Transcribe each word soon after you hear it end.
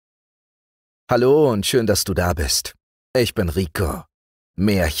Hallo und schön, dass du da bist. Ich bin Rico.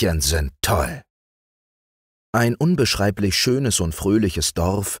 Märchen sind toll. Ein unbeschreiblich schönes und fröhliches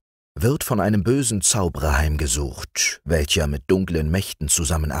Dorf wird von einem bösen Zauberer heimgesucht, welcher mit dunklen Mächten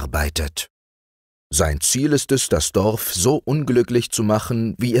zusammenarbeitet. Sein Ziel ist es, das Dorf so unglücklich zu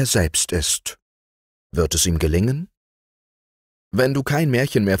machen, wie er selbst ist. Wird es ihm gelingen? Wenn du kein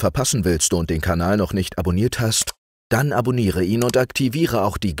Märchen mehr verpassen willst und den Kanal noch nicht abonniert hast, dann abonniere ihn und aktiviere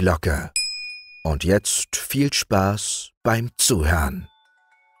auch die Glocke. Und jetzt viel Spaß beim Zuhören.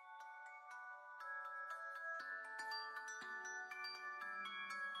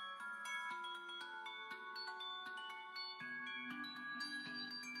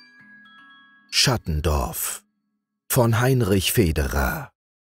 Schattendorf von Heinrich Federer.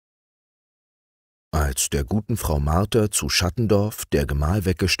 Als der guten Frau Martha zu Schattendorf der Gemahl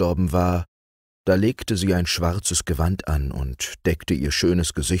weggestorben war, da legte sie ein schwarzes Gewand an und deckte ihr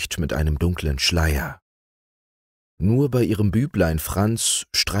schönes Gesicht mit einem dunklen Schleier. Nur bei ihrem Büblein Franz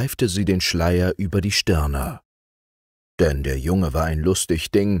streifte sie den Schleier über die Stirne. Denn der Junge war ein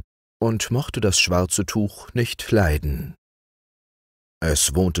lustig Ding und mochte das schwarze Tuch nicht leiden.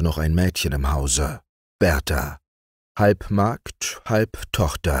 Es wohnte noch ein Mädchen im Hause, Bertha, halb Magd, halb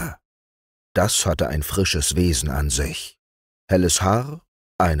Tochter. Das hatte ein frisches Wesen an sich, helles Haar,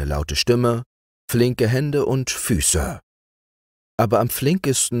 eine laute Stimme, flinke Hände und Füße. Aber am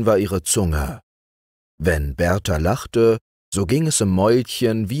flinkesten war ihre Zunge. Wenn Bertha lachte, so ging es im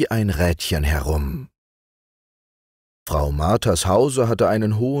Mäulchen wie ein Rädchen herum. Frau Marthas Hause hatte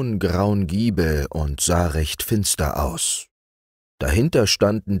einen hohen grauen Giebel und sah recht finster aus. Dahinter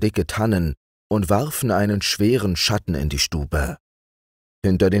standen dicke Tannen und warfen einen schweren Schatten in die Stube.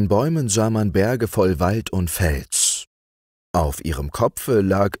 Hinter den Bäumen sah man Berge voll Wald und Fels. Auf ihrem Kopfe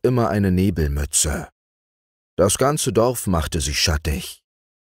lag immer eine Nebelmütze. Das ganze Dorf machte sie schattig.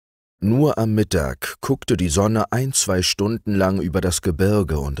 Nur am Mittag guckte die Sonne 1-2 Stunden lang über das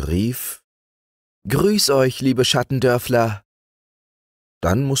Gebirge und rief: »Grüß euch, liebe Schattendörfler!«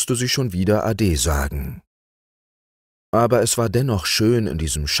 Dann musste sie schon wieder Ade sagen. Aber es war dennoch schön in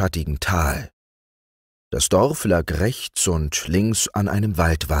diesem schattigen Tal. Das Dorf lag rechts und links an einem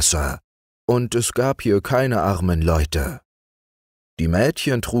Waldwasser, und es gab hier keine armen Leute. Die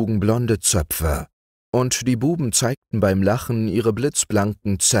Mädchen trugen blonde Zöpfe, und die Buben zeigten beim Lachen ihre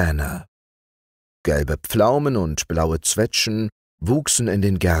blitzblanken Zähne. Gelbe Pflaumen und blaue Zwetschgen wuchsen in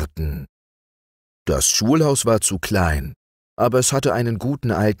den Gärten. Das Schulhaus war zu klein, aber es hatte einen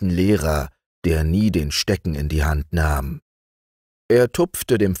guten alten Lehrer, der nie den Stecken in die Hand nahm. Er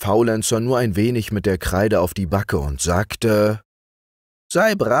tupfte dem Faulenzer nur ein wenig mit der Kreide auf die Backe und sagte: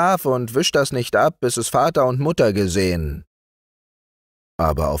 »Sei brav und wisch das nicht ab, bis es Vater und Mutter gesehen.«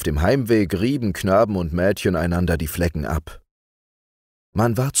 Aber auf dem Heimweg rieben Knaben und Mädchen einander die Flecken ab.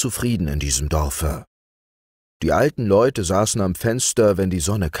 Man war zufrieden in diesem Dorfe. Die alten Leute saßen am Fenster, wenn die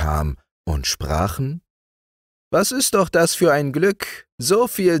Sonne kam, und sprachen: »Was ist doch das für ein Glück, so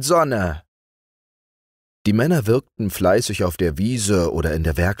viel Sonne!« Die Männer wirkten fleißig auf der Wiese oder in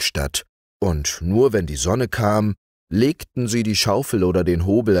der Werkstatt, und nur wenn die Sonne kam, legten sie die Schaufel oder den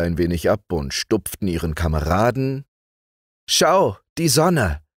Hobel ein wenig ab und stupften ihren Kameraden: »Schau, die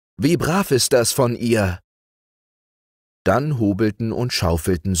Sonne! Wie brav ist das von ihr!« Dann hobelten und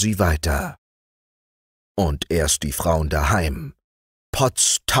schaufelten sie weiter. Und erst die Frauen daheim.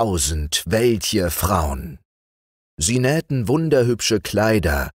 Potztausend, welche Frauen! Sie nähten wunderhübsche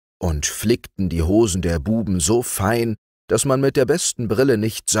Kleider und flickten die Hosen der Buben so fein, dass man mit der besten Brille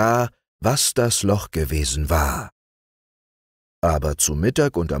nicht sah, was das Loch gewesen war. Aber zu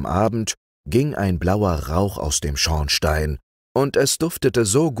Mittag und am Abend ging ein blauer Rauch aus dem Schornstein, und es duftete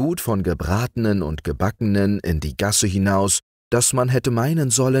so gut von Gebratenen und Gebackenen in die Gasse hinaus, dass man hätte meinen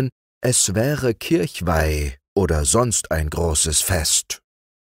sollen, es wäre Kirchweih oder sonst ein großes Fest.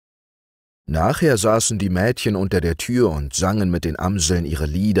 Nachher saßen die Mädchen unter der Tür und sangen mit den Amseln ihre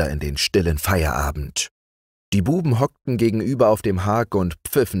Lieder in den stillen Feierabend. Die Buben hockten gegenüber auf dem Hag und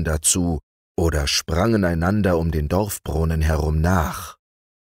pfiffen dazu oder sprangen einander um den Dorfbrunnen herum nach.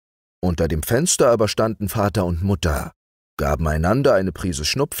 Unter dem Fenster aber standen Vater und Mutter, gaben einander eine Prise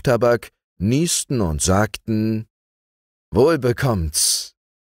Schnupftabak, niesten und sagten: »Wohl bekommt's!«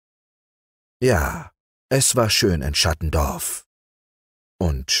 Ja, es war schön in Schattendorf.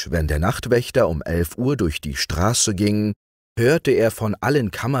 Und wenn der Nachtwächter um 11 Uhr durch die Straße ging, hörte er von allen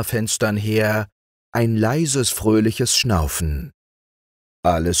Kammerfenstern her ein leises, fröhliches Schnaufen.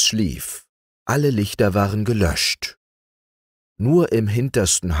 Alles schlief, alle Lichter waren gelöscht. Nur im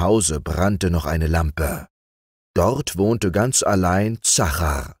hintersten Hause brannte noch eine Lampe. Dort wohnte ganz allein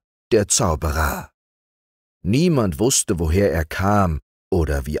Zacher, der Zauberer. Niemand wusste, woher er kam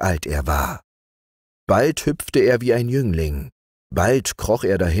oder wie alt er war. Bald hüpfte er wie ein Jüngling, bald kroch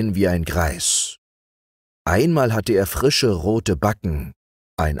er dahin wie ein Greis. Einmal hatte er frische rote Backen,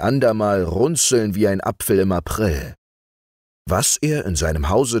 ein andermal Runzeln wie ein Apfel im April. Was er in seinem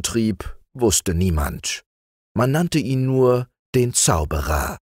Hause trieb, wusste niemand. Man nannte ihn nur den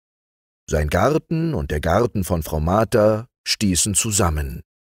Zauberer. Sein Garten und der Garten von Frau Martha stießen zusammen.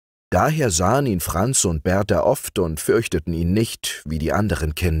 Daher sahen ihn Franz und Bertha oft und fürchteten ihn nicht wie die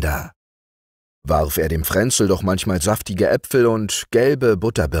anderen Kinder. Warf er dem Fränzel doch manchmal saftige Äpfel und gelbe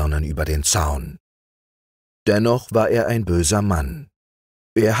Butterbirnen über den Zaun. Dennoch war er ein böser Mann.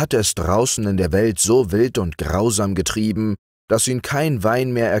 Er hatte es draußen in der Welt so wild und grausam getrieben, dass ihn kein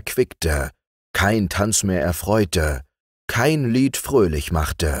Wein mehr erquickte, kein Tanz mehr erfreute, kein Lied fröhlich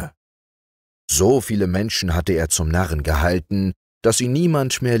machte. So viele Menschen hatte er zum Narren gehalten, dass ihn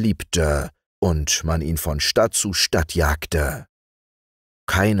niemand mehr liebte und man ihn von Stadt zu Stadt jagte.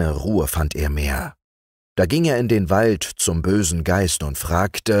 Keine Ruhe fand er mehr. Da ging er in den Wald zum bösen Geist und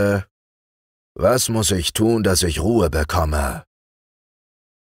fragte: »Was muss ich tun, dass ich Ruhe bekomme?«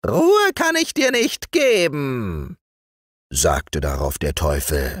 »Ruhe kann ich dir nicht geben«, sagte darauf der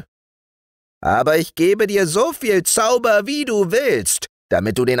Teufel. »Aber ich gebe dir so viel Zauber, wie du willst,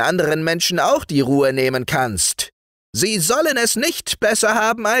 damit du den anderen Menschen auch die Ruhe nehmen kannst. Sie sollen es nicht besser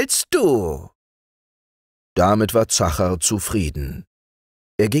haben als du.« Damit war Zacher zufrieden.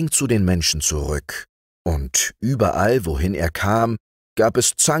 Er ging zu den Menschen zurück, und überall, wohin er kam, gab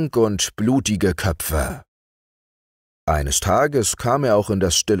es Zank und blutige Köpfe. Eines Tages kam er auch in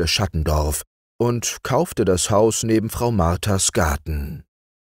das stille Schattendorf und kaufte das Haus neben Frau Marthas Garten.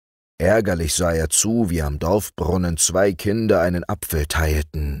 Ärgerlich sah er zu, wie am Dorfbrunnen 2 Kinder einen Apfel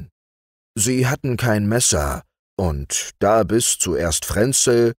teilten. Sie hatten kein Messer, und da biss zuerst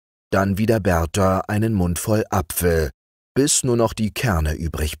Fränzel, dann wieder Bertha einen Mund voll Apfel, bis nur noch die Kerne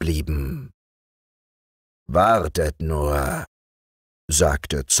übrig blieben. »Wartet nur«,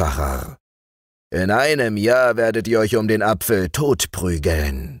 sagte Zacher. »In einem Jahr werdet ihr euch um den Apfel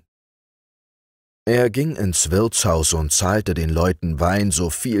totprügeln.« Er ging ins Wirtshaus und zahlte den Leuten Wein, so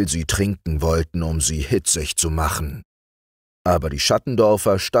viel sie trinken wollten, um sie hitzig zu machen. Aber die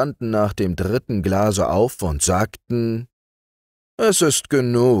Schattendorfer standen nach dem 3. Glase auf und sagten: »Es ist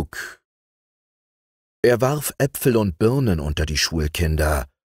genug.« Er warf Äpfel und Birnen unter die Schulkinder,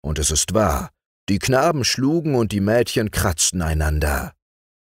 und es ist wahr, die Knaben schlugen und die Mädchen kratzten einander.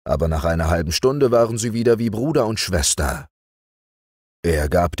 Aber nach einer halben Stunde waren sie wieder wie Bruder und Schwester. Er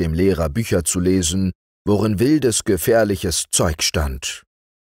gab dem Lehrer Bücher zu lesen, worin wildes, gefährliches Zeug stand.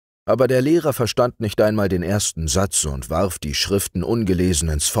 Aber der Lehrer verstand nicht einmal den ersten Satz und warf die Schriften ungelesen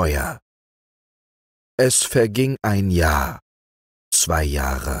ins Feuer. Es verging 1 Jahr, 2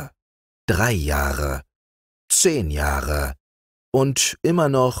 Jahre, 3 Jahre, 10 Jahre, und immer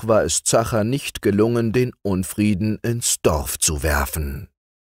noch war es Zacher nicht gelungen, den Unfrieden ins Dorf zu werfen.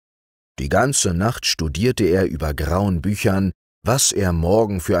 Die ganze Nacht studierte er über grauen Büchern, was er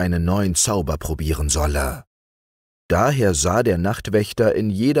morgen für einen neuen Zauber probieren solle. Daher sah der Nachtwächter in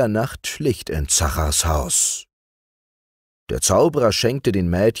jeder Nacht Licht in Zachers Haus. Der Zauberer schenkte den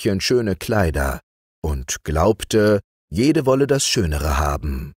Mädchen schöne Kleider und glaubte, jede wolle das Schönere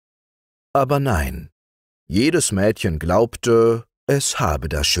haben. Aber nein, jedes Mädchen glaubte, es habe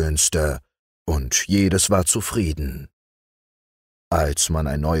das Schönste, und jedes war zufrieden. Als man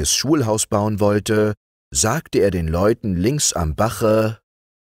ein neues Schulhaus bauen wollte, sagte er den Leuten links am Bache: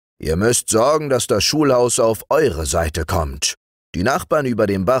 »Ihr müsst sorgen, dass das Schulhaus auf eure Seite kommt. Die Nachbarn über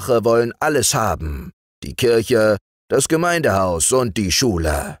dem Bache wollen alles haben: die Kirche, das Gemeindehaus und die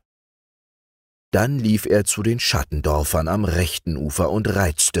Schule.« Dann lief er zu den Schattendorfern am rechten Ufer und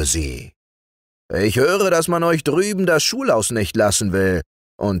reizte sie. »Ich höre, dass man euch drüben das Schulhaus nicht lassen will,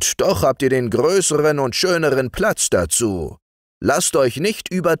 und doch habt ihr den größeren und schöneren Platz dazu. Lasst euch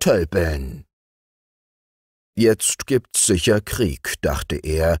nicht übertölpeln.« »Jetzt gibt's sicher Krieg«, dachte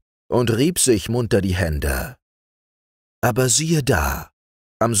er und rieb sich munter die Hände. Aber siehe da,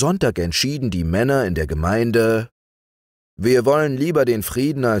 am Sonntag entschieden die Männer in der Gemeinde: »Wir wollen lieber den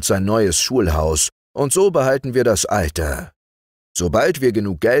Frieden als ein neues Schulhaus, und so behalten wir das alte. Sobald wir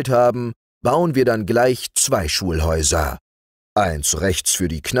genug Geld haben, bauen wir dann gleich 2 Schulhäuser. Eins rechts für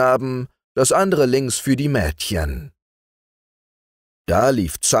die Knaben, das andere links für die Mädchen.« Da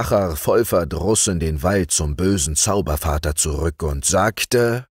lief Zacher voll Verdruss in den Wald zum bösen Zaubervater zurück und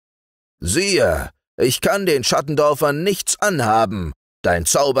sagte: »Siehe, ich kann den Schattendorfern nichts anhaben, dein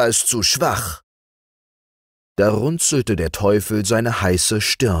Zauber ist zu schwach.« Da runzelte der Teufel seine heiße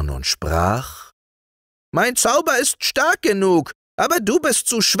Stirn und sprach: »Mein Zauber ist stark genug, aber du bist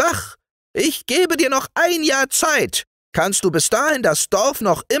zu schwach. Ich gebe dir noch 1 Jahr Zeit. Kannst du bis dahin das Dorf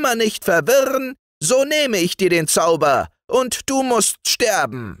noch immer nicht verwirren, so nehme ich dir den Zauber, und du musst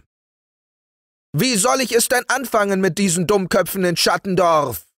sterben.« »Wie soll ich es denn anfangen mit diesen Dummköpfen in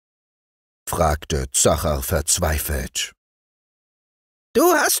Schattendorf?« fragte Zacher verzweifelt. »Du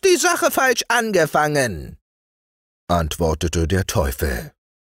hast die Sache falsch angefangen«, antwortete der Teufel.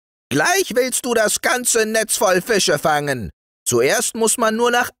 »Gleich willst du das ganze Netz voll Fische fangen. Zuerst muss man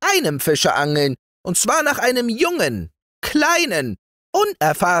nur nach einem Fische angeln, und zwar nach einem jungen, kleinen,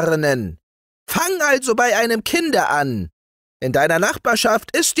 unerfahrenen. Fang also bei einem Kinde an. In deiner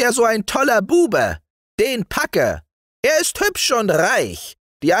Nachbarschaft ist ja so ein toller Bube. Den packe. Er ist hübsch und reich.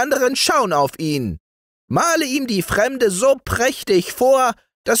 Die anderen schauen auf ihn. Male ihm die Fremde so prächtig vor,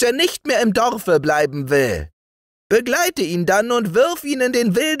 dass er nicht mehr im Dorfe bleiben will. Begleite ihn dann und wirf ihn in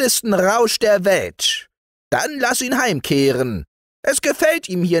den wildesten Rausch der Welt. Dann lass ihn heimkehren. Es gefällt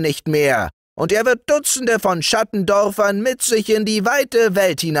ihm hier nicht mehr, und er wird Dutzende von Schattendorfern mit sich in die weite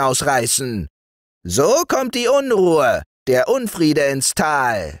Welt hinausreißen. So kommt die Unruhe, der Unfriede ins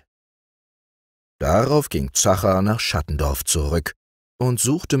Tal.« Darauf ging Zacher nach Schattendorf zurück und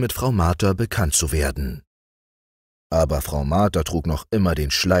suchte mit Frau Martha bekannt zu werden. Aber Frau Martha trug noch immer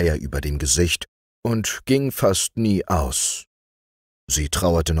den Schleier über dem Gesicht und ging fast nie aus. Sie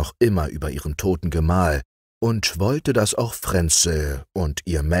trauerte noch immer über ihren toten Gemahl und wollte, dass auch Frenzel und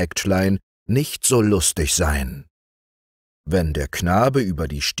ihr Mägdlein nicht so lustig seien. Wenn der Knabe über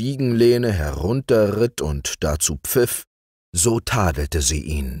die Stiegenlehne herunterritt und dazu pfiff, so tadelte sie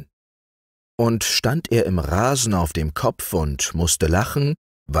ihn. Und stand er im Rasen auf dem Kopf und musste lachen,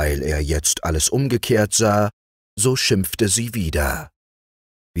 weil er jetzt alles umgekehrt sah, so schimpfte sie wieder.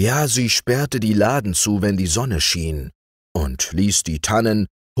 Ja, sie sperrte die Laden zu, wenn die Sonne schien, und ließ die Tannen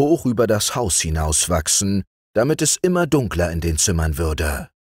hoch über das Haus hinauswachsen, damit es immer dunkler in den Zimmern würde.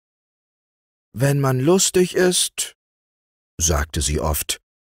 »Wenn man lustig ist«, sagte sie oft,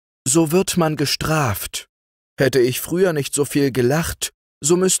 »so wird man gestraft. Hätte ich früher nicht so viel gelacht,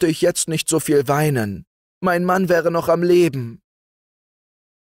 so müsste ich jetzt nicht so viel weinen. Mein Mann wäre noch am Leben.«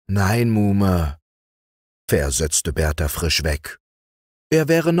 »Nein, Muhme«, versetzte Bertha frisch weg. »Er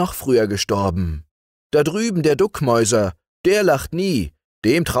wäre noch früher gestorben. Da drüben der Duckmäuser, der lacht nie,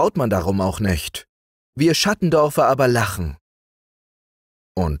 dem traut man darum auch nicht. Wir Schattendorfer aber lachen.«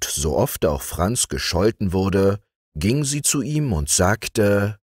 Und so oft auch Franz gescholten wurde, ging sie zu ihm und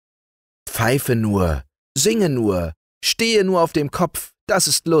sagte, »Pfeife nur, singe nur, stehe nur auf dem Kopf, das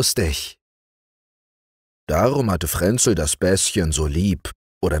ist lustig.« Darum hatte Frenzel das Bäschen so lieb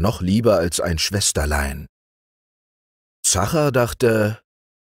oder noch lieber als ein Schwesterlein. Zacher dachte,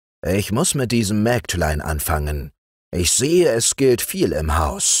 »Ich muss mit diesem Mägdlein anfangen. Ich sehe, es gilt viel im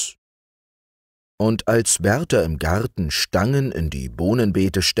Haus.« Und als Bertha im Garten Stangen in die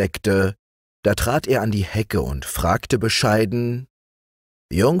Bohnenbeete steckte, da trat er an die Hecke und fragte bescheiden,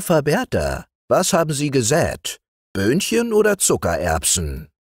 »Jungfer Bertha, was haben Sie gesät? Böhnchen oder Zuckererbsen?«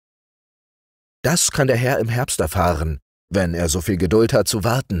 »Das kann der Herr im Herbst erfahren, wenn er so viel Geduld hat zu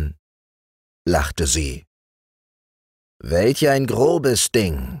warten«, lachte sie. »Welch ein grobes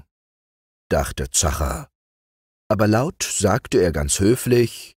Ding«, dachte Zacher. Aber laut sagte er ganz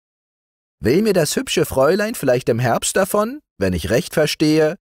höflich, »Will mir das hübsche Fräulein vielleicht im Herbst davon, wenn ich recht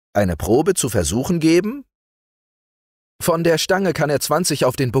verstehe, eine Probe zu versuchen geben? Von der Stange kann er 20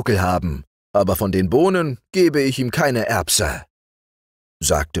 auf den Buckel haben, aber von den Bohnen gebe ich ihm keine Erbse«,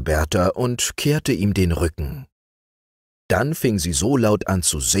 sagte Bertha und kehrte ihm den Rücken. Dann fing sie so laut an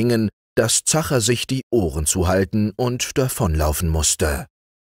zu singen, dass Zacher sich die Ohren zuhalten und davonlaufen musste.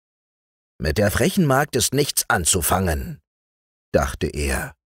 »Mit der frechen Magd ist nichts anzufangen«, dachte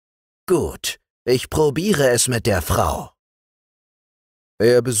er. »Gut, ich probiere es mit der Frau.«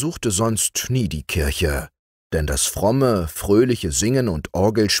 Er besuchte sonst nie die Kirche, denn das fromme, fröhliche Singen und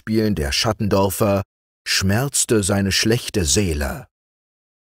Orgelspielen der Schattendorfer schmerzte seine schlechte Seele.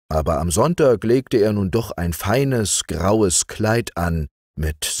 Aber am Sonntag legte er nun doch ein feines, graues Kleid an,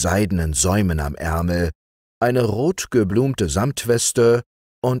 mit seidenen Säumen am Ärmel, eine rot geblumte Samtweste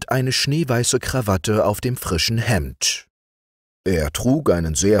und eine schneeweiße Krawatte auf dem frischen Hemd. Er trug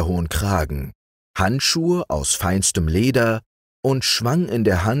einen sehr hohen Kragen, Handschuhe aus feinstem Leder und schwang in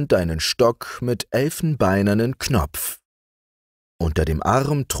der Hand einen Stock mit elfenbeinernen Knopf. Unter dem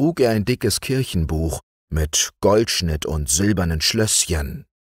Arm trug er ein dickes Kirchenbuch mit Goldschnitt und silbernen Schlösschen.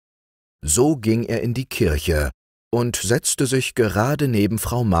 So ging er in die Kirche und setzte sich gerade neben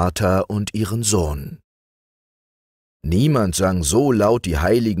Frau Martha und ihren Sohn. Niemand sang so laut die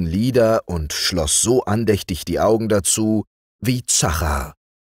heiligen Lieder und schloss so andächtig die Augen dazu wie Zacher,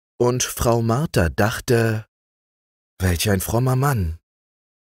 und Frau Martha dachte, welch ein frommer Mann.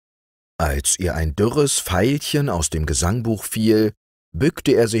 Als ihr ein dürres Veilchen aus dem Gesangbuch fiel,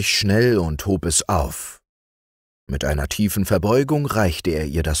 bückte er sich schnell und hob es auf. Mit einer tiefen Verbeugung reichte er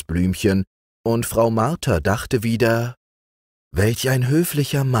ihr das Blümchen, und Frau Martha dachte wieder, »Welch ein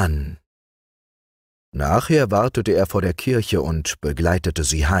höflicher Mann!« Nachher wartete er vor der Kirche und begleitete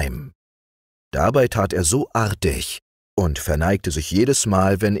sie heim. Dabei tat er so artig und verneigte sich jedes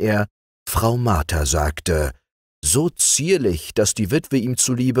Mal, wenn er »Frau Martha« sagte, so zierlich, dass die Witwe ihm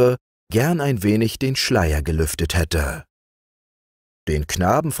zuliebe gern ein wenig den Schleier gelüftet hätte. Den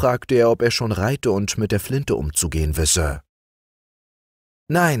Knaben fragte er, ob er schon reite und mit der Flinte umzugehen wisse.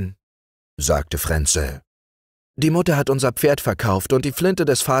 »Nein«, sagte Frenzel, »die Mutter hat unser Pferd verkauft und die Flinte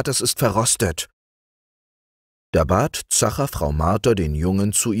des Vaters ist verrostet.« Da bat Zacher Frau Martha, den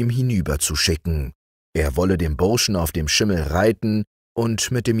Jungen zu ihm hinüberzuschicken. Er wolle dem Burschen auf dem Schimmel reiten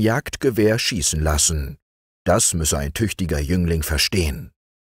und mit dem Jagdgewehr schießen lassen. Das müsse ein tüchtiger Jüngling verstehen.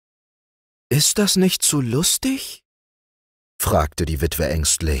 »Ist das nicht zu lustig?« fragte die Witwe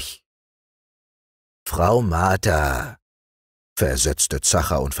ängstlich. »Frau Martha«, versetzte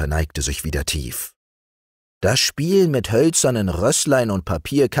Zacher und verneigte sich wieder tief, »das Spielen mit hölzernen Rösslein und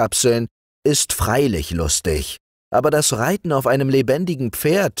Papierkapseln ist freilich lustig, aber das Reiten auf einem lebendigen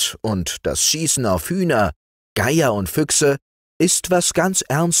Pferd und das Schießen auf Hühner, Geier und Füchse ist was ganz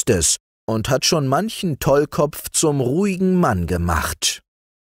Ernstes und hat schon manchen Tollkopf zum ruhigen Mann gemacht.«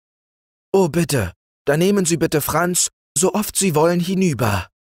 »Oh bitte, da nehmen Sie bitte Franz, so oft Sie wollen, hinüber«,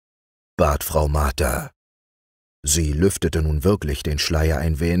 bat Frau Martha. Sie lüftete nun wirklich den Schleier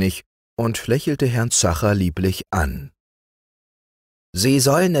ein wenig und lächelte Herrn Zacher lieblich an. »Sie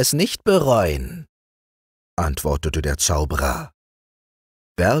sollen es nicht bereuen«, antwortete der Zauberer.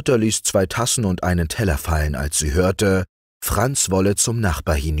 Bertha ließ 2 Tassen und einen Teller fallen, als sie hörte, Franz wolle zum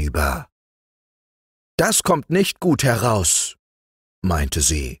Nachbar hinüber. »Das kommt nicht gut heraus«, meinte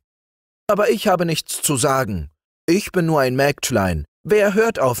sie. »Aber ich habe nichts zu sagen. Ich bin nur ein Mägdlein. Wer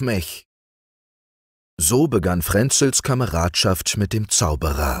hört auf mich?« So begann Frenzels Kameradschaft mit dem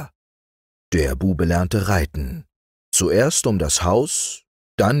Zauberer. Der Bube lernte reiten. Zuerst um das Haus,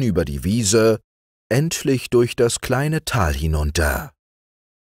 dann über die Wiese, endlich durch das kleine Tal hinunter.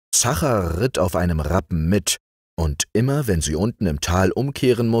 Zacher ritt auf einem Rappen mit, und immer, wenn sie unten im Tal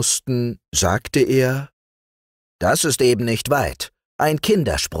umkehren mussten, sagte er, »Das ist eben nicht weit, ein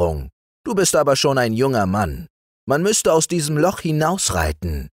Kindersprung. Du bist aber schon ein junger Mann. Man müsste aus diesem Loch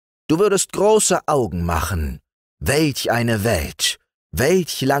hinausreiten. Du würdest große Augen machen. Welch eine Welt!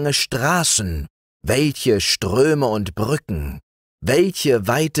 Welch lange Straßen! Welche Ströme und Brücken! Welche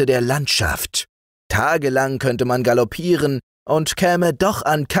Weite der Landschaft! Tagelang könnte man galoppieren und käme doch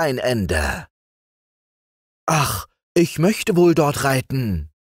an kein Ende.« »Ach, ich möchte wohl dort reiten«,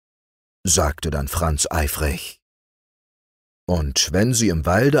 sagte dann Franz eifrig. Und wenn sie im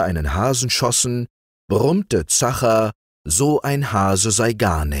Walde einen Hasen schossen, brummte Zacher, so ein Hase sei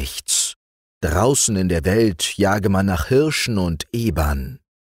gar nichts. Draußen in der Welt jage man nach Hirschen und Ebern.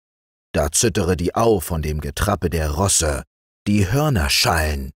 Da zittere die Au von dem Getrappe der Rosse, die Hörner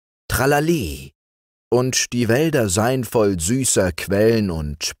schallen, tralali, und die Wälder seien voll süßer Quellen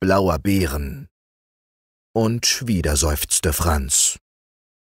und blauer Beeren. Und wieder seufzte Franz.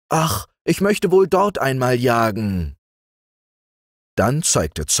 »Ach, ich möchte wohl dort einmal jagen.« Dann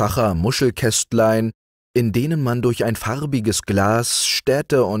zeigte Zacher Muschelkästlein, in denen man durch ein farbiges Glas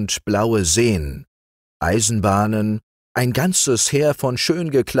Städte und blaue Seen, Eisenbahnen, ein ganzes Heer von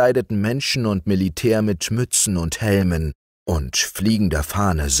schön gekleideten Menschen und Militär mit Mützen und Helmen und fliegender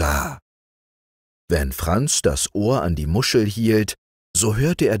Fahne sah. Wenn Franz das Ohr an die Muschel hielt, so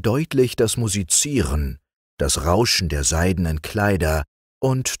hörte er deutlich das Musizieren, das Rauschen der seidenen Kleider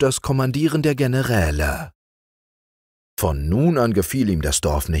und das Kommandieren der Generäle. Von nun an gefiel ihm das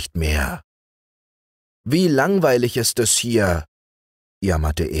Dorf nicht mehr. »Wie langweilig ist es hier«,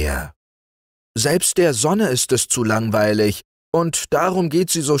 jammerte er. »Selbst der Sonne ist es zu langweilig, und darum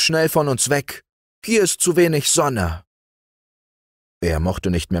geht sie so schnell von uns weg. Hier ist zu wenig Sonne.« Er mochte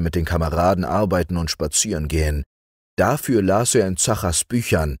nicht mehr mit den Kameraden arbeiten und spazieren gehen. Dafür las er in Zachers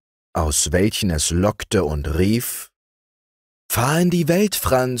Büchern, aus welchen es lockte und rief, »Fahr in die Welt,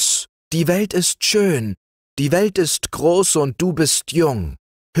 Franz, die Welt ist schön, die Welt ist groß und du bist jung,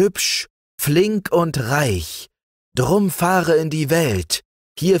 hübsch, flink und reich. Drum fahre in die Welt,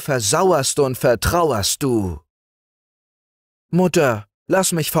 hier versauerst und vertrauerst du.« »Mutter,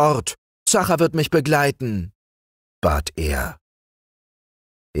 lass mich fort, Zacher wird mich begleiten«, bat er.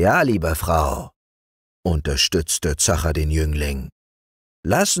 »Ja, liebe Frau«, unterstützte Zacher den Jüngling.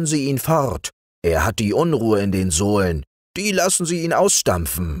 »Lassen Sie ihn fort, er hat die Unruhe in den Sohlen, die lassen Sie ihn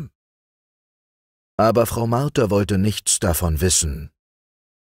ausstampfen.« Aber Frau Martha wollte nichts davon wissen.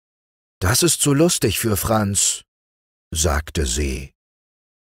 »Das ist zu lustig für Franz«, sagte sie.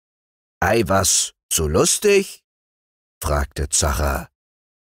 »Ei, was, zu lustig?« fragte Zacher.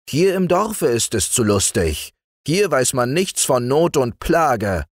 »Hier im Dorfe ist es zu lustig. Hier weiß man nichts von Not und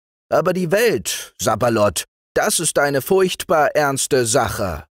Plage. Aber die Welt, Sapperlot, das ist eine furchtbar ernste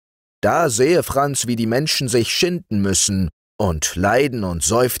Sache. Da sehe Franz, wie die Menschen sich schinden müssen und leiden und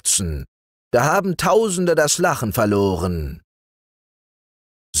seufzen. Da haben Tausende das Lachen verloren.«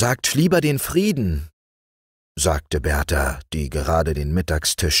 »Sagt lieber den Frieden«, sagte Bertha, die gerade den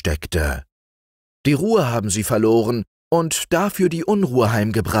Mittagstisch deckte. »Die Ruhe haben sie verloren und dafür die Unruhe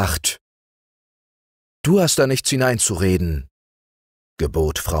heimgebracht.« »Du hast da nichts hineinzureden«,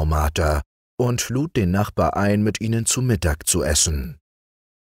 gebot Frau Martha und lud den Nachbar ein, mit ihnen zu Mittag zu essen.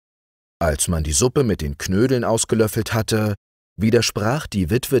 Als man die Suppe mit den Knödeln ausgelöffelt hatte, widersprach die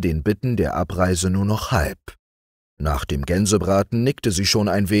Witwe den Bitten der Abreise nur noch halb. Nach dem Gänsebraten nickte sie schon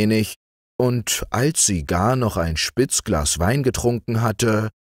ein wenig, und als sie gar noch ein Spitzglas Wein getrunken hatte,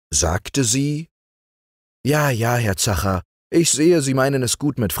 sagte sie: »Ja, ja, Herr Zacher, ich sehe, Sie meinen es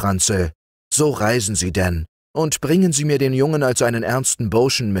gut mit Franzl. So reisen Sie denn, und bringen Sie mir den Jungen als einen ernsten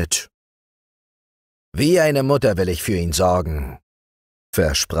Burschen mit.« »Wie eine Mutter will ich für ihn sorgen«,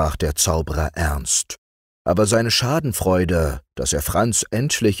 versprach der Zauberer ernst. Aber seine Schadenfreude, dass er Franz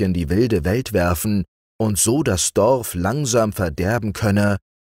endlich in die wilde Welt werfen und so das Dorf langsam verderben könne,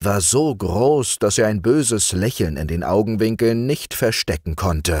 war so groß, dass er ein böses Lächeln in den Augenwinkeln nicht verstecken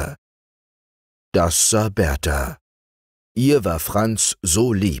konnte. Das sah Bertha. Ihr war Franz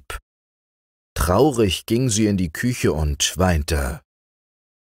so lieb. Traurig ging sie in die Küche und weinte.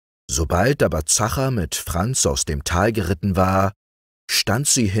 Sobald aber Zacher mit Franz aus dem Tal geritten war, stand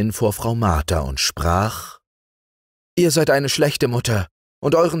sie hin vor Frau Martha und sprach: »Ihr seid eine schlechte Mutter,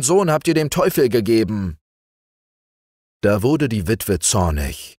 und euren Sohn habt ihr dem Teufel gegeben.« Da wurde die Witwe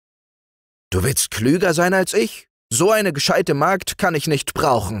zornig. »Du willst klüger sein als ich? So eine gescheite Magd kann ich nicht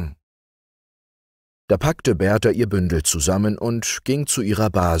brauchen.« Da packte Bertha ihr Bündel zusammen und ging zu ihrer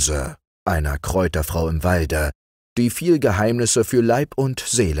Base, einer Kräuterfrau im Walde, die viel Geheimnisse für Leib und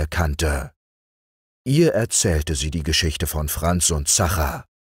Seele kannte. Ihr erzählte sie die Geschichte von Franz und Zacher.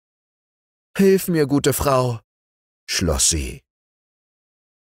 »Hilf mir, gute Frau«, schloss sie.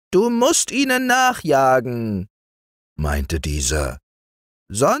 »Du musst ihnen nachjagen«, meinte diese,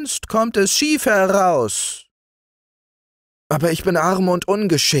 »sonst kommt es schief heraus.« »Aber ich bin arm und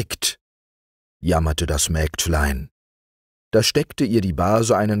ungeschickt«, jammerte das Mägdlein. Da steckte ihr die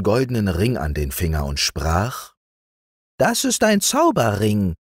Base einen goldenen Ring an den Finger und sprach: »Das ist ein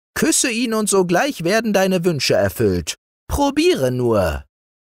Zauberring. Küsse ihn und sogleich werden deine Wünsche erfüllt. Probiere nur.«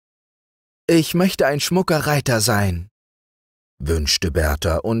 »Ich möchte ein schmucker Reiter sein«, wünschte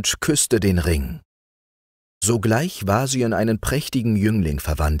Bertha und küsste den Ring. Sogleich war sie in einen prächtigen Jüngling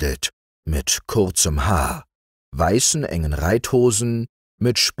verwandelt, mit kurzem Haar, weißen engen Reithosen,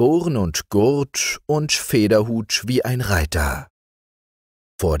 mit Sporen und Gurt und Federhut wie ein Reiter.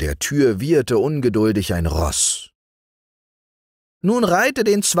 Vor der Tür wieherte ungeduldig ein Ross. »Nun reite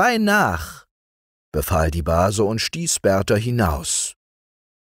den zwei nach«, befahl die Base und stieß Bertha hinaus.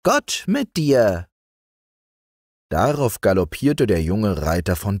 »Gott mit dir!« Darauf galoppierte der junge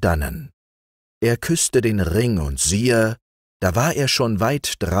Reiter von dannen. Er küsste den Ring und siehe, da war er schon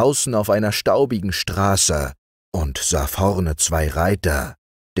weit draußen auf einer staubigen Straße und sah vorne zwei Reiter,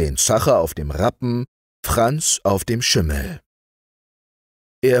 den Zacher auf dem Rappen, Franz auf dem Schimmel.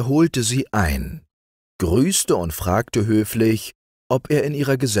 Er holte sie ein, grüßte und fragte höflich, ob er in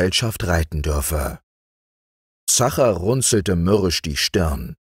ihrer Gesellschaft reiten dürfe. Zacher runzelte mürrisch die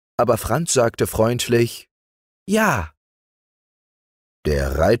Stirn, aber Franz sagte freundlich: »Ja.«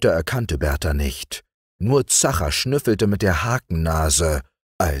 Der Reiter erkannte Bertha nicht, nur Zacher schnüffelte mit der Hakennase,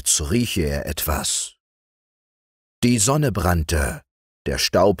 als rieche er etwas. Die Sonne brannte, der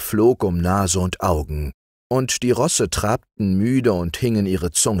Staub flog um Nase und Augen, und die Rosse trabten müde und hingen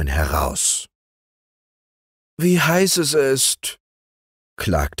ihre Zungen heraus. »Wie heiß es ist«,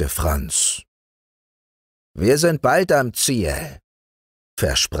 klagte Franz. »Wir sind bald am Ziel«,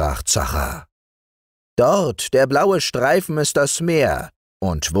 versprach Zacher. »Dort, der blaue Streifen, ist das Meer,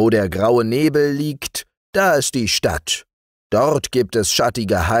 und wo der graue Nebel liegt, da ist die Stadt. Dort gibt es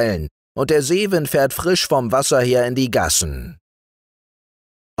schattige Hallen, und der Seewind fährt frisch vom Wasser her in die Gassen.«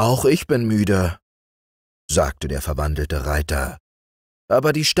 »Auch ich bin müde«, sagte der verwandelte Reiter,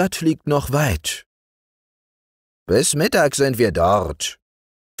 »aber die Stadt liegt noch weit.« »Bis Mittag sind wir dort«,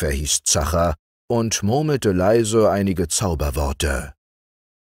 verhieß Zacher und murmelte leise einige Zauberworte.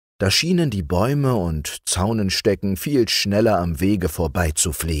 Da schienen die Bäume und Zaunenstecken viel schneller am Wege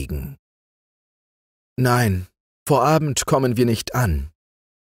vorbeizufliegen. »Nein, vor Abend kommen wir nicht an«,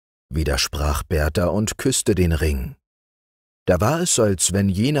 widersprach Bertha und küsste den Ring. Da war es, als wenn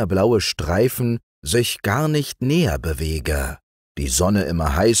jener blaue Streifen sich gar nicht näher bewege, die Sonne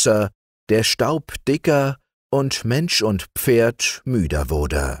immer heißer, der Staub dicker und Mensch und Pferd müder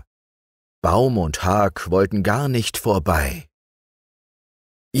wurde. Baum und Hag wollten gar nicht vorbei.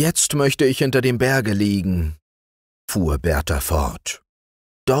 »Jetzt möchte ich hinter dem Berge liegen«, fuhr Bertha fort.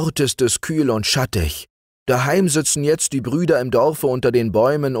 »Dort ist es kühl und schattig. Daheim sitzen jetzt die Brüder im Dorfe unter den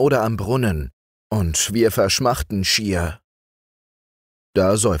Bäumen oder am Brunnen, und wir verschmachten schier.«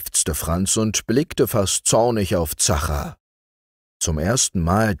 Da seufzte Franz und blickte fast zornig auf Zacher. Zum ersten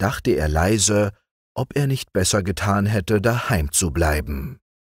Mal dachte er leise, ob er nicht besser getan hätte, daheim zu bleiben.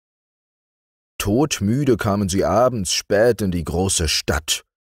 Todmüde kamen sie abends spät in die große Stadt,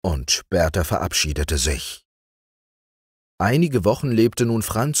 und Bertha verabschiedete sich. Einige Wochen lebte nun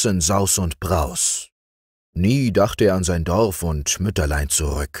Franz in Saus und Braus. Nie dachte er an sein Dorf und Mütterlein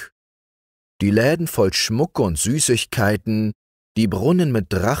zurück. Die Läden voll Schmuck und Süßigkeiten, die Brunnen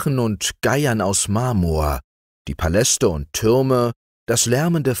mit Drachen und Geiern aus Marmor, die Paläste und Türme, das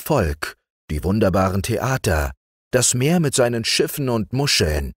lärmende Volk, die wunderbaren Theater, das Meer mit seinen Schiffen und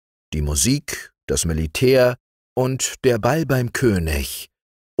Muscheln, die Musik, das Militär und der Ball beim König.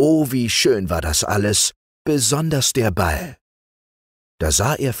 Oh, wie schön war das alles, besonders der Ball. Da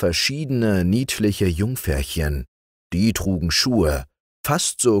sah er verschiedene niedliche Jungferchen, die trugen Schuhe,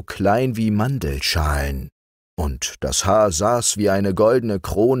 fast so klein wie Mandelschalen, und das Haar saß wie eine goldene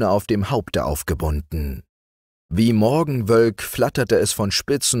Krone auf dem Haupte aufgebunden. Wie Morgenwölk flatterte es von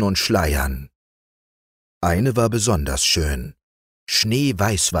Spitzen und Schleiern. Eine war besonders schön.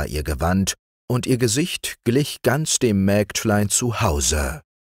 Schneeweiß war ihr Gewand, und ihr Gesicht glich ganz dem Mägdlein zu Hause.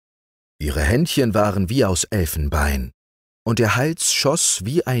 Ihre Händchen waren wie aus Elfenbein, und der Hals schoss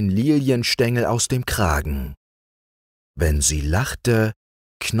wie ein Lilienstängel aus dem Kragen. Wenn sie lachte,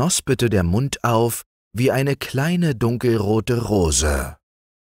 knospete der Mund auf wie eine kleine dunkelrote Rose.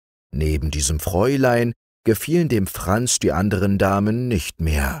 Neben diesem Fräulein gefielen dem Franz die anderen Damen nicht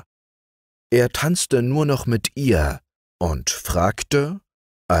mehr. Er tanzte nur noch mit ihr und fragte,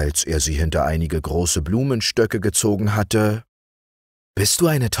 als er sie hinter einige große Blumenstöcke gezogen hatte, »Bist du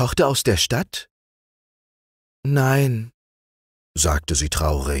eine Tochter aus der Stadt?« »Nein«, sagte sie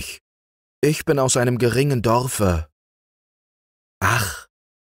traurig, »ich bin aus einem geringen Dorfe.« »Ach«,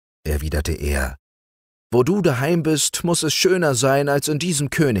 erwiderte er, »wo du daheim bist, muß es schöner sein als in diesem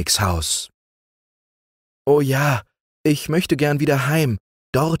Königshaus.« »Oh ja, ich möchte gern wieder heim,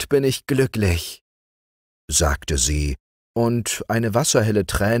 dort bin ich glücklich«, sagte sie, und eine wasserhelle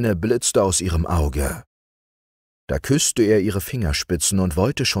Träne blitzte aus ihrem Auge. Da küsste er ihre Fingerspitzen und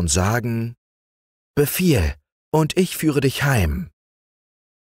wollte schon sagen, »Befiehl, und ich führe dich heim«,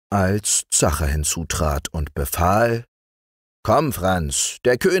 als Zacher hinzutrat und befahl, »Komm, Franz,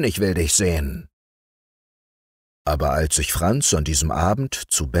 der König will dich sehen.« Aber als sich Franz an diesem Abend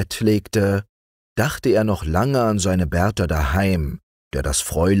zu Bett legte, dachte er noch lange an seine Bertha daheim, der das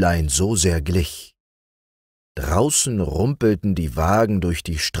Fräulein so sehr glich. Draußen rumpelten die Wagen durch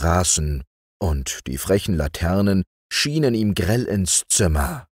die Straßen, und die frechen Laternen schienen ihm grell ins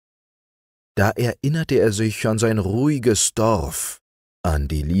Zimmer. Da erinnerte er sich an sein ruhiges Dorf, an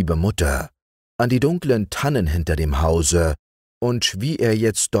die liebe Mutter, an die dunklen Tannen hinter dem Hause und wie er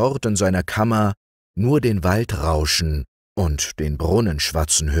jetzt dort in seiner Kammer nur den Wald rauschen und den Brunnen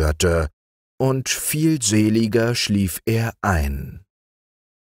schwatzen hörte, und viel seliger schlief er ein.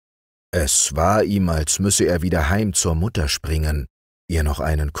 Es war ihm, als müsse er wieder heim zur Mutter springen, ihr noch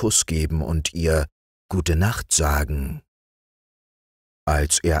einen Kuss geben und ihr »Gute Nacht« sagen.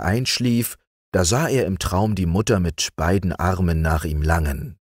 Als er einschlief, da sah er im Traum die Mutter mit beiden Armen nach ihm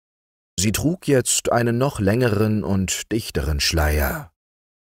langen. Sie trug jetzt einen noch längeren und dichteren Schleier.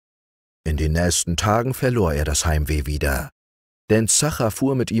 In den nächsten Tagen verlor er das Heimweh wieder, denn Zacher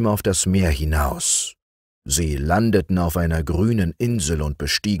fuhr mit ihm auf das Meer hinaus. Sie landeten auf einer grünen Insel und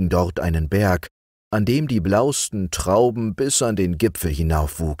bestiegen dort einen Berg, an dem die blauesten Trauben bis an den Gipfel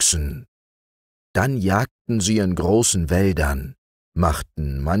hinaufwuchsen. Dann jagten sie in großen Wäldern,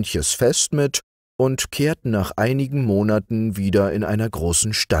 machten manches Fest mit und kehrten nach einigen Monaten wieder in einer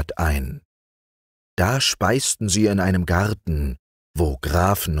großen Stadt ein. Da speisten sie in einem Garten, wo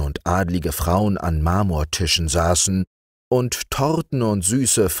Grafen und adlige Frauen an Marmortischen saßen und Torten und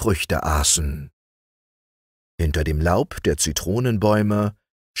süße Früchte aßen. Hinter dem Laub der Zitronenbäume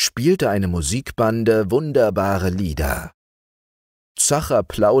spielte eine Musikbande wunderbare Lieder. Zacher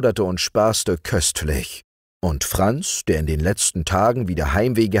plauderte und spaßte köstlich, und Franz, der in den letzten Tagen wieder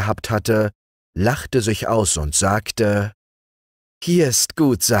Heimweh gehabt hatte, lachte sich aus und sagte, »Hier ist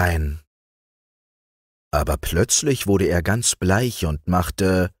gut sein.« Aber plötzlich wurde er ganz bleich und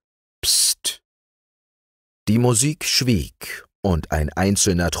machte »Psst«, Die Musik schwieg, und ein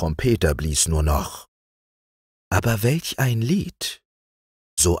einzelner Trompeter blies nur noch. Aber welch ein Lied!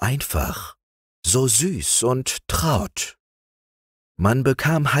 So einfach, so süß und traut. Man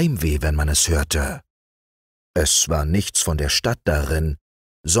bekam Heimweh, wenn man es hörte. Es war nichts von der Stadt darin,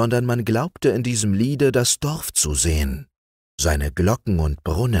 sondern man glaubte in diesem Liede das Dorf zu sehen, seine Glocken und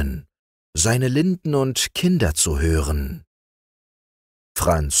Brunnen, seine Linden und Kinder zu hören.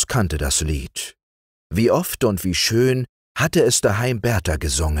 Franz kannte das Lied. Wie oft und wie schön hatte es daheim Bertha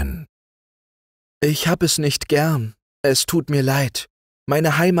gesungen. »Ich hab es nicht gern, es tut mir leid.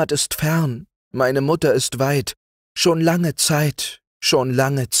 Meine Heimat ist fern, meine Mutter ist weit, schon lange Zeit, schon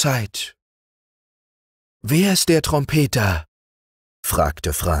lange Zeit.« »Wer ist der Trompeter?«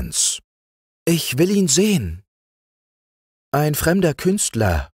 fragte Franz. »Ich will ihn sehen.« »Ein fremder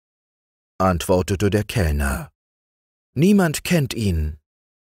Künstler«, antwortete der Kellner. »Niemand kennt ihn.«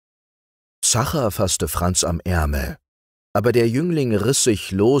 Zacher fasste Franz am Ärmel, aber der Jüngling riss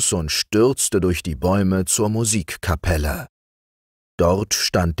sich los und stürzte durch die Bäume zur Musikkapelle. Dort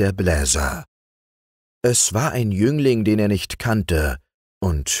stand der Bläser. Es war ein Jüngling, den er nicht kannte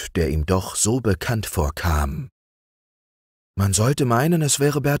und der ihm doch so bekannt vorkam. »Man sollte meinen, es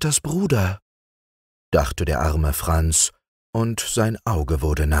wäre Berthas Bruder«, dachte der arme Franz, und sein Auge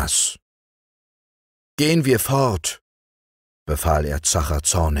wurde nass. »Gehen wir fort«, befahl er Zacher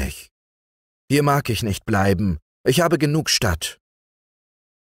zornig. »Hier mag ich nicht bleiben, ich habe genug Stadt.«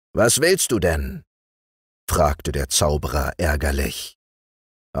 »Was willst du denn?« fragte der Zauberer ärgerlich.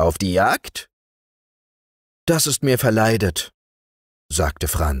 »Auf die Jagd?« »Das ist mir verleidet«, sagte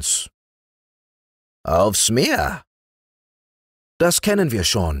Franz. »Aufs Meer?« »Das kennen wir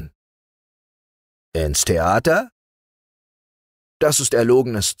schon.« »Ins Theater?« »Das ist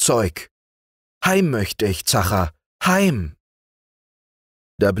erlogenes Zeug. Heim möchte ich, Zacher, heim!«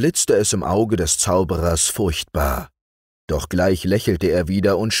 Da blitzte es im Auge des Zauberers furchtbar, doch gleich lächelte er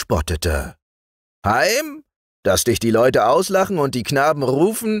wieder und spottete. »Heim? Dass dich die Leute auslachen und die Knaben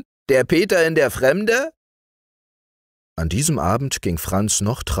rufen, der Peter in der Fremde?« An diesem Abend ging Franz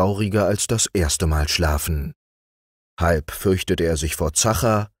noch trauriger als das erste Mal schlafen. Halb fürchtete er sich vor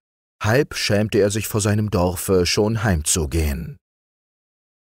Zacher, halb schämte er sich vor seinem Dorfe, schon heimzugehen.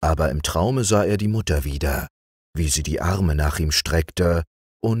 Aber im Traume sah er die Mutter wieder, wie sie die Arme nach ihm streckte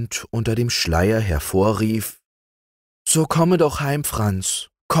und unter dem Schleier hervorrief: »So komme doch heim, Franz,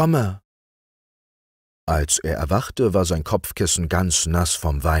 komme!« Als er erwachte, war sein Kopfkissen ganz nass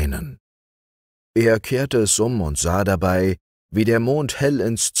vom Weinen. Er kehrte es um und sah dabei, wie der Mond hell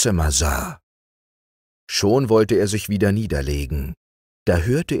ins Zimmer sah. Schon wollte er sich wieder niederlegen, da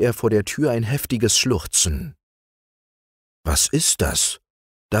hörte er vor der Tür ein heftiges Schluchzen. »Was ist das?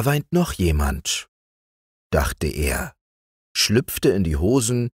 Da weint noch jemand«, dachte er, schlüpfte in die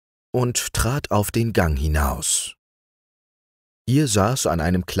Hosen und trat auf den Gang hinaus. Hier saß an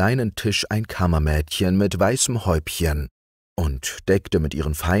einem kleinen Tisch ein Kammermädchen mit weißem Häubchen und deckte mit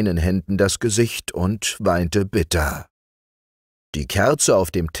ihren feinen Händen das Gesicht und weinte bitter. Die Kerze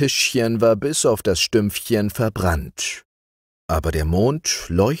auf dem Tischchen war bis auf das Stümpfchen verbrannt, aber der Mond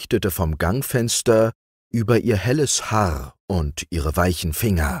leuchtete vom Gangfenster über ihr helles Haar und ihre weichen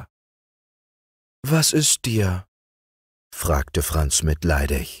Finger. »Was ist dir?« fragte Franz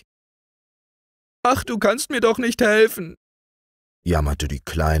mitleidig. »Ach, du kannst mir doch nicht helfen«, jammerte die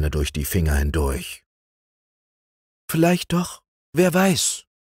Kleine durch die Finger hindurch. »Vielleicht doch, wer weiß«,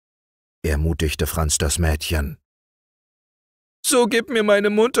 ermutigte Franz das Mädchen. »So gib mir meine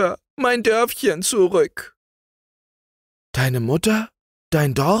Mutter, mein Dörfchen zurück.« »Deine Mutter?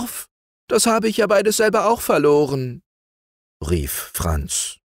 Dein Dorf? Das habe ich ja beides selber auch verloren«, rief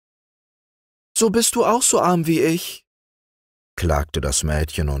Franz. »So bist du auch so arm wie ich«, klagte das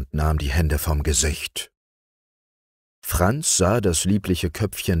Mädchen und nahm die Hände vom Gesicht. Franz sah das liebliche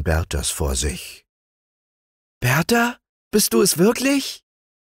Köpfchen Berthas vor sich. »Bertha, bist du es wirklich?«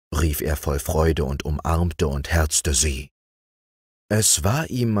 rief er voll Freude und umarmte und herzte sie. Es war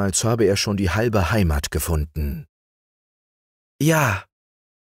ihm, als habe er schon die halbe Heimat gefunden. »Ja«,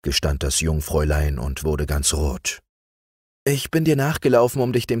 gestand das Jungfräulein und wurde ganz rot. »Ich bin dir nachgelaufen,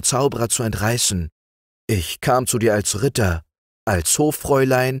 um dich dem Zauberer zu entreißen. Ich kam zu dir als Ritter, als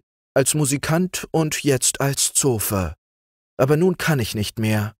Hoffräulein, als Musikant und jetzt als Zofe. Aber nun kann ich nicht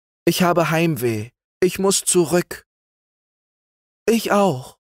mehr. Ich habe Heimweh. Ich muss zurück.« »Ich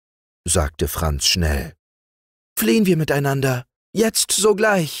auch«, sagte Franz schnell. »Fliehen wir miteinander, jetzt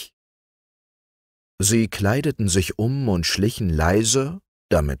sogleich.« Sie kleideten sich um und schlichen leise,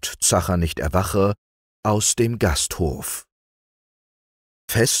 damit Zacher nicht erwache, aus dem Gasthof.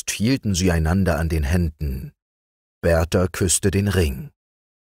 Fest hielten sie einander an den Händen. Bertha küsste den Ring.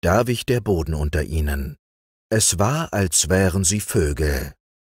 Da wich der Boden unter ihnen. Es war, als wären sie Vögel.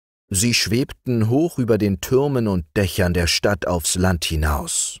 Sie schwebten hoch über den Türmen und Dächern der Stadt aufs Land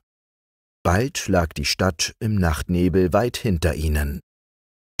hinaus. Bald lag die Stadt im Nachtnebel weit hinter ihnen.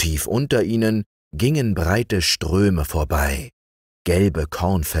 Tief unter ihnen gingen breite Ströme vorbei, gelbe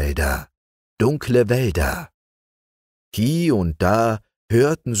Kornfelder, dunkle Wälder. Hie und da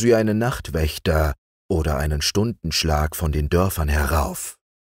hörten sie einen Nachtwächter oder einen Stundenschlag von den Dörfern herauf.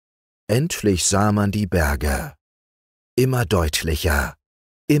 Endlich sah man die Berge. Immer deutlicher,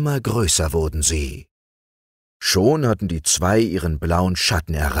 immer größer wurden sie. Schon hatten die zwei ihren blauen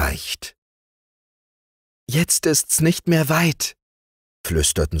Schatten erreicht. »Jetzt ist's nicht mehr weit«,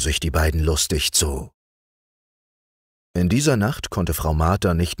 flüsterten sich die beiden lustig zu. In dieser Nacht konnte Frau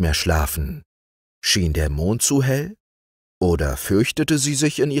Martha nicht mehr schlafen. Schien der Mond zu hell? Oder fürchtete sie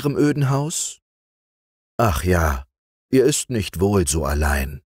sich in ihrem öden Haus? Ach ja, ihr ist nicht wohl so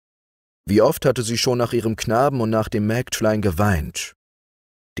allein. Wie oft hatte sie schon nach ihrem Knaben und nach dem Mägdlein geweint.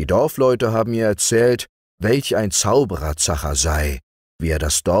 Die Dorfleute haben ihr erzählt, welch ein Zauberer Zacher sei, wie er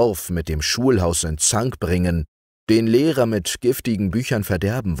das Dorf mit dem Schulhaus in Zank bringen, den Lehrer mit giftigen Büchern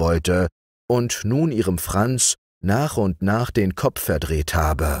verderben wollte und nun ihrem Franz nach und nach den Kopf verdreht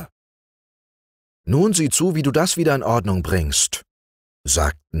habe. »Nun sieh zu, wie du das wieder in Ordnung bringst«,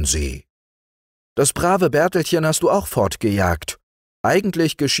 sagten sie. »Das brave Bertelchen hast du auch fortgejagt.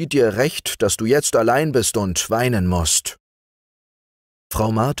 Eigentlich geschieht dir recht, dass du jetzt allein bist und weinen musst.«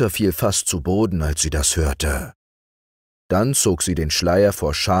 Frau Martha fiel fast zu Boden, als sie das hörte. Dann zog sie den Schleier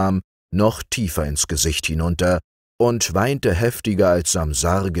vor Scham noch tiefer ins Gesicht hinunter und weinte heftiger als am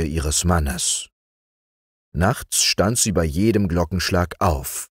Sarge ihres Mannes. Nachts stand sie bei jedem Glockenschlag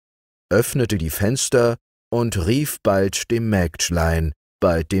auf, öffnete die Fenster und rief bald dem Mägdlein,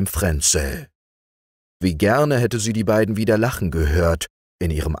 bald dem Fränzel. Wie gerne hätte sie die beiden wieder lachen gehört in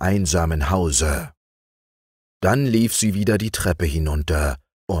ihrem einsamen Hause. Dann lief sie wieder die Treppe hinunter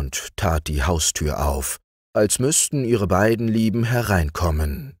und tat die Haustür auf, als müssten ihre beiden Lieben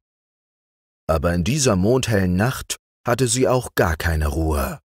hereinkommen. Aber in dieser mondhellen Nacht hatte sie auch gar keine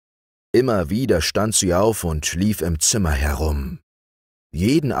Ruhe. Immer wieder stand sie auf und lief im Zimmer herum.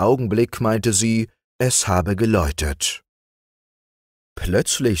 Jeden Augenblick meinte sie, es habe geläutet.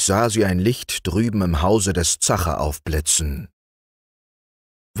 Plötzlich sah sie ein Licht drüben im Hause des Zacher aufblitzen.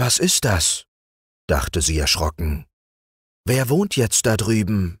 »Was ist das?« dachte sie erschrocken. »Wer wohnt jetzt da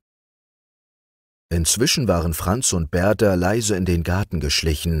drüben?« Inzwischen waren Franz und Bertha leise in den Garten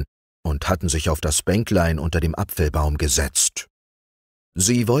geschlichen und hatten sich auf das Bänklein unter dem Apfelbaum gesetzt.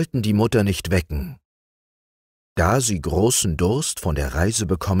 Sie wollten die Mutter nicht wecken. Da sie großen Durst von der Reise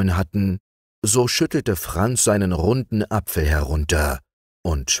bekommen hatten, so schüttelte Franz seinen runden Apfel herunter,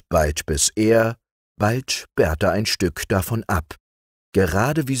 und bald biss er, bald Bertha ein Stück davon ab,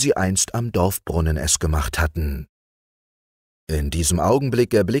 gerade wie sie einst am Dorfbrunnen es gemacht hatten. In diesem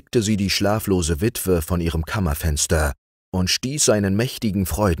Augenblick erblickte sie die schlaflose Witwe von ihrem Kammerfenster und stieß einen mächtigen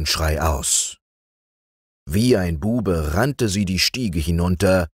Freudenschrei aus. Wie ein Bube rannte sie die Stiege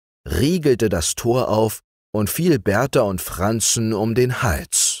hinunter, riegelte das Tor auf und fiel Bertha und Franzen um den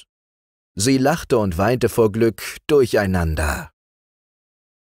Hals. Sie lachte und weinte vor Glück durcheinander.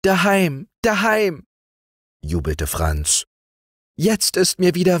 »Daheim, daheim«, jubelte Franz. »Jetzt ist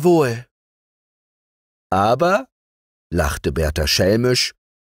mir wieder wohl.« »Aber«, lachte Bertha schelmisch,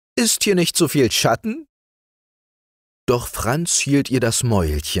 »ist hier nicht so viel Schatten?« Doch Franz hielt ihr das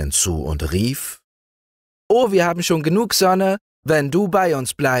Mäulchen zu und rief, »Oh, wir haben schon genug Sonne, wenn du bei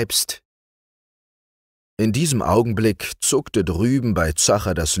uns bleibst.« In diesem Augenblick zuckte drüben bei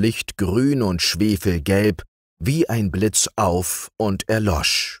Zacher das Licht grün und schwefelgelb wie ein Blitz auf und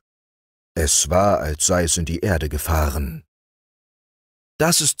erlosch. Es war, als sei es in die Erde gefahren.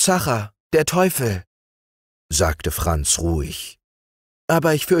 »Das ist Zacher, der Teufel«, sagte Franz ruhig.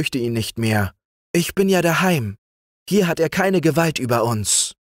 »Aber ich fürchte ihn nicht mehr. Ich bin ja daheim. Hier hat er keine Gewalt über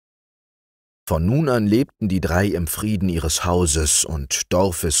uns.« Von nun an lebten die drei im Frieden ihres Hauses und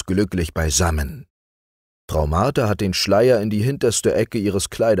Dorfes glücklich beisammen. Frau Martha hat den Schleier in die hinterste Ecke ihres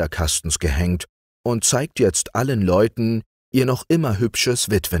Kleiderkastens gehängt und zeigt jetzt allen Leuten ihr noch immer hübsches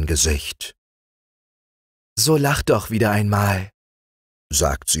Witwengesicht. »So lacht doch wieder einmal«,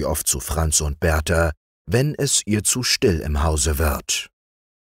 sagt sie oft zu Franz und Bertha, wenn es ihr zu still im Hause wird.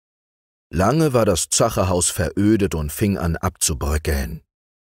 Lange war das Zacherhaus verödet und fing an abzubröckeln.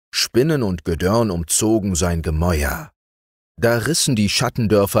 Spinnen und Gedörn umzogen sein Gemäuer. Da rissen die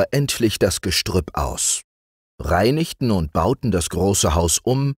Schattendörfer endlich das Gestrüpp aus, reinigten und bauten das große Haus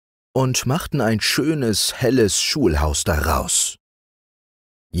um und machten ein schönes, helles Schulhaus daraus.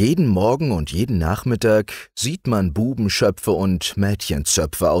 Jeden Morgen und jeden Nachmittag sieht man Bubenschöpfe und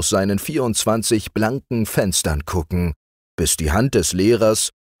Mädchenzöpfe aus seinen 24 blanken Fenstern gucken, bis die Hand des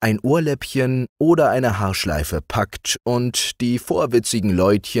Lehrers ein Ohrläppchen oder eine Haarschleife packt und die vorwitzigen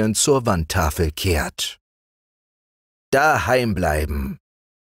Leutchen zur Wandtafel kehrt. »Daheim bleiben«,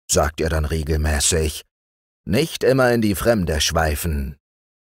 sagt er dann regelmäßig, »nicht immer in die Fremde schweifen.«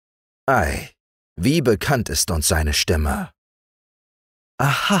 Ei, wie bekannt ist uns seine Stimme.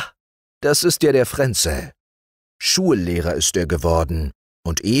 Aha, das ist ja der Frenzel. Schullehrer ist er geworden,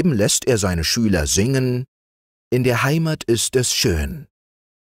 und eben lässt er seine Schüler singen: »In der Heimat ist es schön.«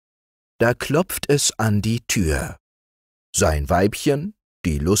 Da klopft es an die Tür. Sein Weibchen,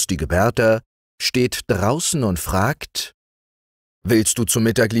 die lustige Bertha, steht draußen und fragt: »Willst du zum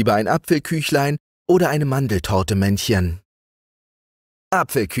Mittag lieber ein Apfelküchlein oder eine Mandeltorte, Männchen?«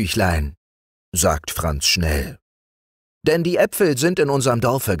 »Apfelküchlein«, sagt Franz schnell, »denn die Äpfel sind in unserem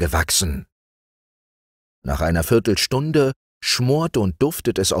Dorfe gewachsen.« Nach einer Viertelstunde schmort und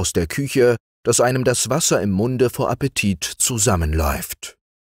duftet es aus der Küche, dass einem das Wasser im Munde vor Appetit zusammenläuft.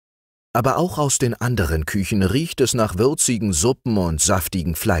 Aber auch aus den anderen Küchen riecht es nach würzigen Suppen und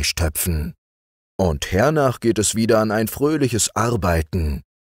saftigen Fleischtöpfen. Und hernach geht es wieder an ein fröhliches Arbeiten,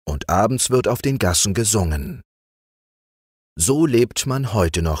 und abends wird auf den Gassen gesungen. So lebt man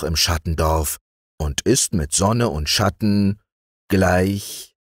heute noch im Schattendorf und ist mit Sonne und Schatten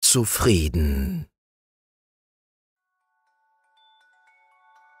gleich zufrieden.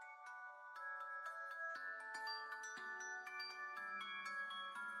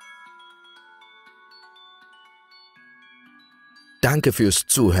 Danke fürs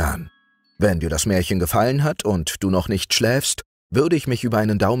Zuhören. Wenn dir das Märchen gefallen hat und du noch nicht schläfst, würde ich mich über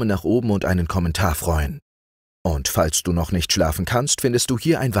einen Daumen nach oben und einen Kommentar freuen. Und falls du noch nicht schlafen kannst, findest du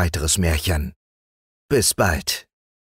hier ein weiteres Märchen. Bis bald.